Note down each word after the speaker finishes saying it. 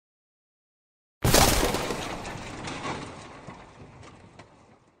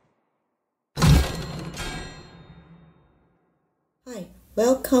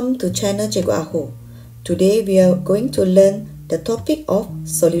Welcome to channel Cikgu Aho. Today we are going to learn the topic of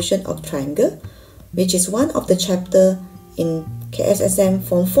solution of triangle, which is one of the chapter in KSSM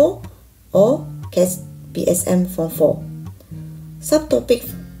Form 4 or KSBSM Form 4.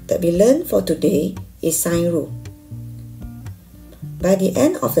 Subtopic that we learn for today is Sine Rule. By the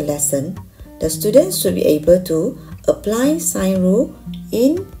end of the lesson, the students should be able to apply Sine Rule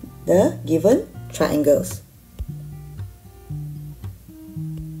in the given triangles.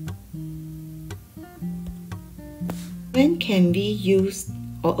 When can we use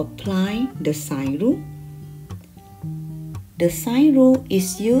or apply the Sine Rule? The Sine Rule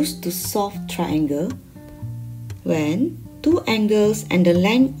is used to solve triangle when two angles and the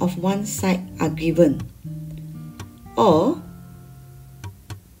length of one side are given, or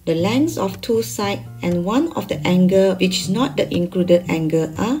the lengths of two sides and one of the angle which is not the included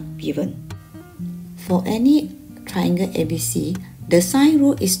angle are given. For any triangle ABC, the Sine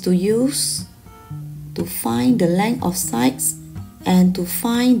Rule is to use to find the length of sides and to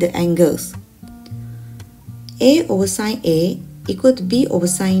find the angles. A over sine A equal to B over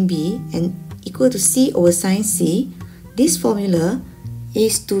sine B and equal to C over sine C. This formula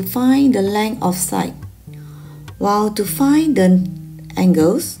is to find the length of side. While to find the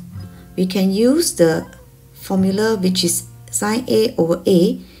angles, we can use the formula which is sine A over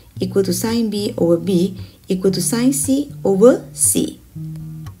A equal to sine B over B equal to sine C over C.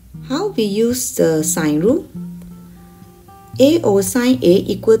 How we use the Sine Rule? A over sine A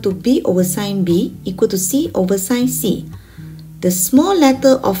equal to B over sine B equal to C over sine C. The small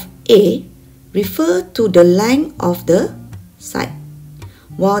letter of A refer to the length of the side,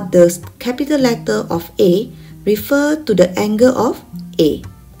 while the capital letter of A refer to the angle of A.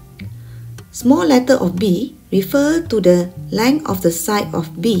 Small letter of B refer to the length of the side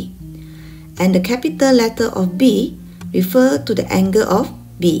of B, and the capital letter of B refer to the angle of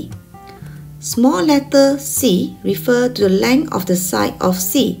B. Small letter C refer to the length of the side of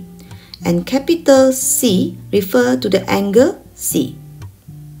C, and capital C refer to the angle C.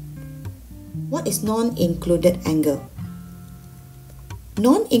 What is non-included angle?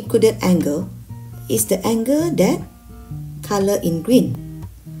 Non-included angle is the angle that color in green.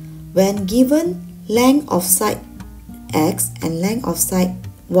 When given length of side X and length of side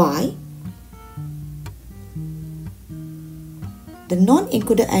Y, the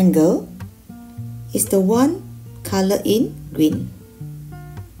non-included angle is the one color in green.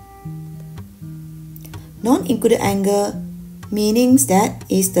 Non-included angle means that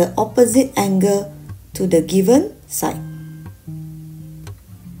is the opposite angle to the given side.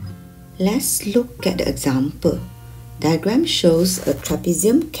 Let's look at the example. Diagram shows a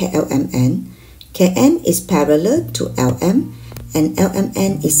trapezium KLMN. KN is parallel to LM and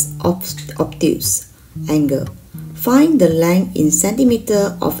LMN is obtuse angle. Find the length in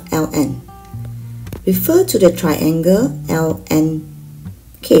centimeter of LN. Refer to the triangle LNK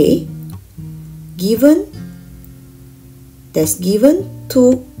given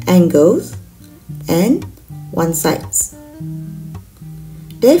two angles and one sides.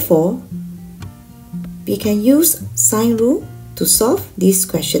 Therefore, we can use Sine Rule to solve these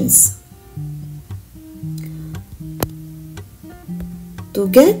questions. To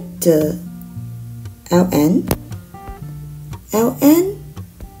get the ln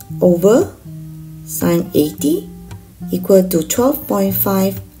over sine 80 equal to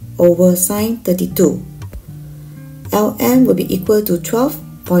 12.5 over sine 32. Ln will be equal to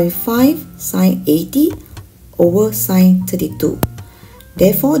 12.5 sine 80 over sine 32.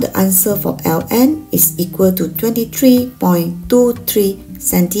 Therefore, the answer for Ln is equal to 23.23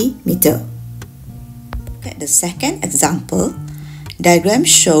 centimeter. Look at the second example. Diagram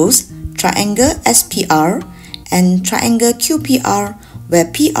shows triangle SPR and triangle QPR, where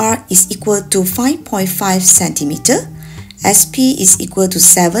PR is equal to 5.5 cm, SP is equal to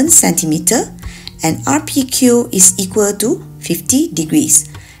 7 cm, and RPQ is equal to 50 degrees,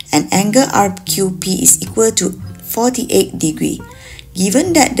 and angle RQP is equal to 48 degrees.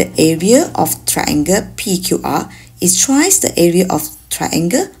 Given that the area of triangle PQR is twice the area of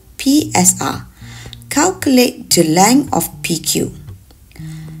triangle PSR, calculate the length of PQ.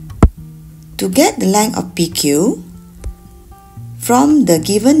 To get the length of PQ, from the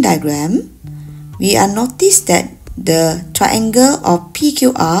given diagram, we are noticed that the triangle of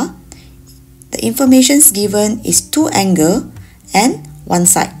PQR, the information given is two angles and one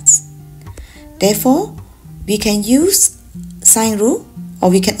sides. Therefore, we can use Sine Rule,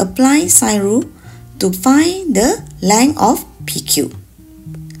 or we can apply Sine Rule to find the length of PQ.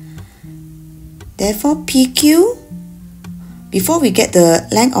 Therefore, PQ, before we get the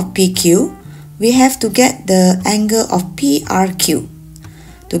length of PQ, we have to get the angle of PRQ.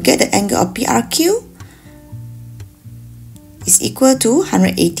 To get the angle of PRQ is equal to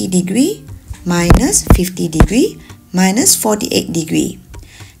 180 degree minus 50 degree minus 48 degree.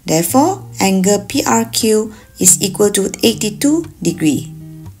 Therefore, angle PRQ is equal to 82 degree.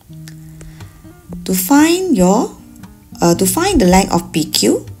 To find the length of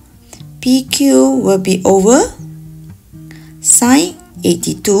PQ, PQ will be over sine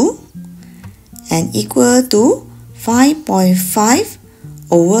 82 and equal to 5.5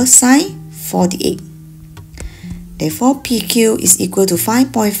 over sine 48. Therefore, PQ is equal to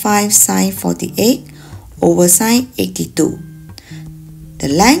 5.5 sine 48 over sine 82. The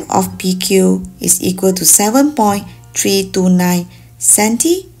length of PQ is equal to 7.329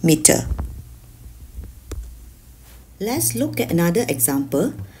 centimeter. Let's look at another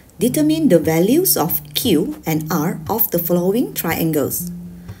example. Determine the values of Q and R of the following triangles.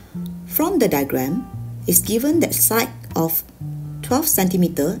 From the diagram, it's given that side of 12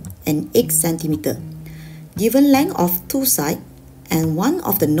 cm and 8 cm, given length of two sides and one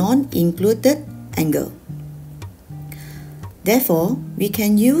of the non-included angle. Therefore, we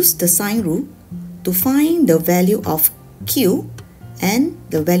can use the sine rule to find the value of Q and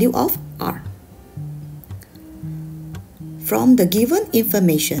the value of R. From the given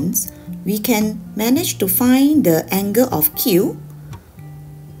information, we can manage to find the angle of Q,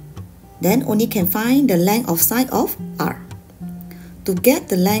 then only can find the length of side of R. To get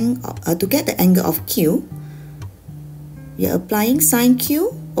the angle of Q, we are applying sine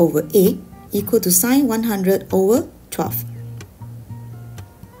Q over 8 equal to sine 100 over 12.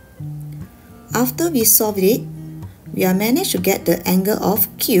 After we solve it, we are managed to get the angle of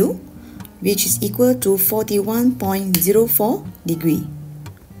Q, which is equal to 41.04 degree.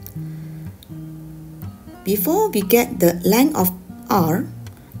 Before we get the length of R,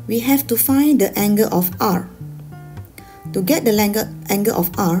 we have to find the angle of R. To get the angle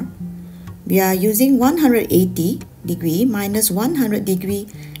of R, we are using 180 degree minus 100 degree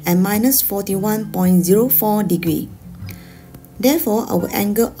and minus 41.04 degree. Therefore, our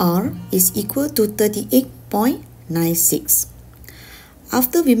angle R is equal to 38.96.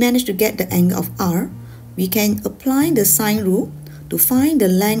 After we manage to get the angle of R, we can apply the sine rule to find the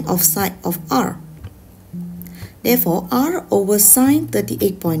length of side of R. Therefore, R over sine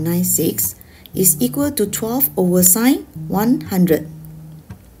 38.96 is equal to 12 over sine 100.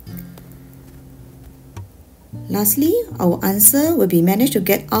 Lastly, our answer will be managed to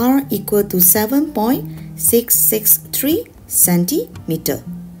get R equal to 7.663 centimeter.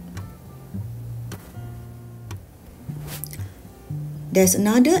 There's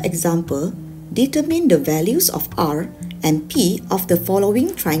another example. Determine the values of R and P of the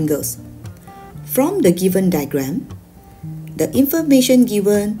following triangles. From the given diagram, the information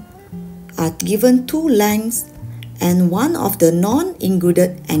given are given two lengths and one of the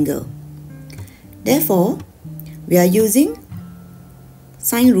non-included angle. Therefore, we are using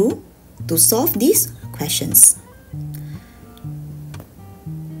sine rule to solve these questions.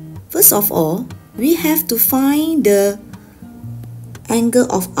 First of all, we have to find the angle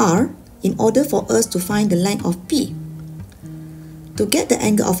of R in order for us to find the length of P. To get the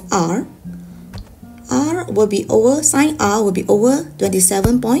angle of R, sine R will be over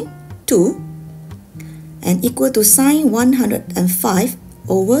 27.2 and equal to sine 105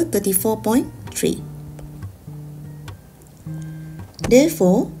 over 34.3.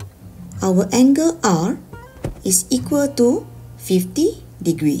 Therefore, our angle R is equal to 50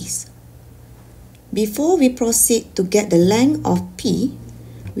 degrees. Before we proceed to get the length of P,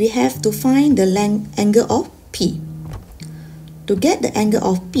 we have to find the angle of P. To get the angle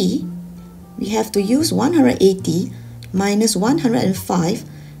of P, we have to use 180 minus 105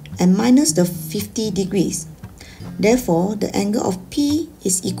 and minus the 50 degrees. Therefore, the angle of P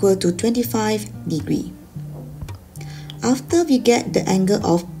is equal to 25 degrees. After we get the angle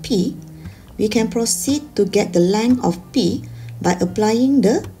of P, we can proceed to get the length of P by applying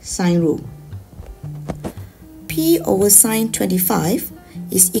the sine rule. P over sine 25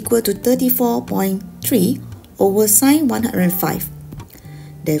 is equal to 34.3 over sine 105.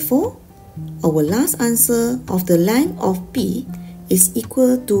 Therefore, our last answer of the length of P is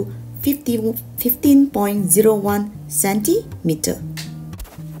equal to 15.01 centimeter.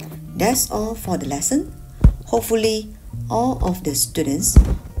 That's all for the lesson. Hopefully, all of the students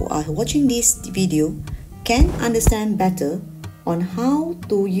who are watching this video can understand better on how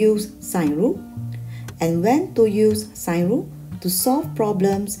to use sine rule and when to use sine rule to solve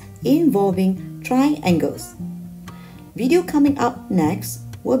problems involving triangles. Video coming up next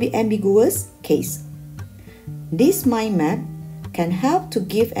will be ambiguous case. This mind map can help to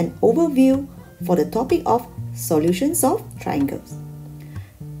give an overview for the topic of solutions of triangles.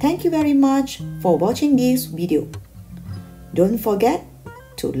 Thank you very much for watching this video. Don't forget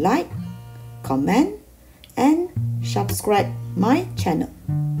to like, comment, and subscribe my channel.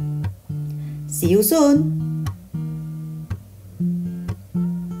 See you soon!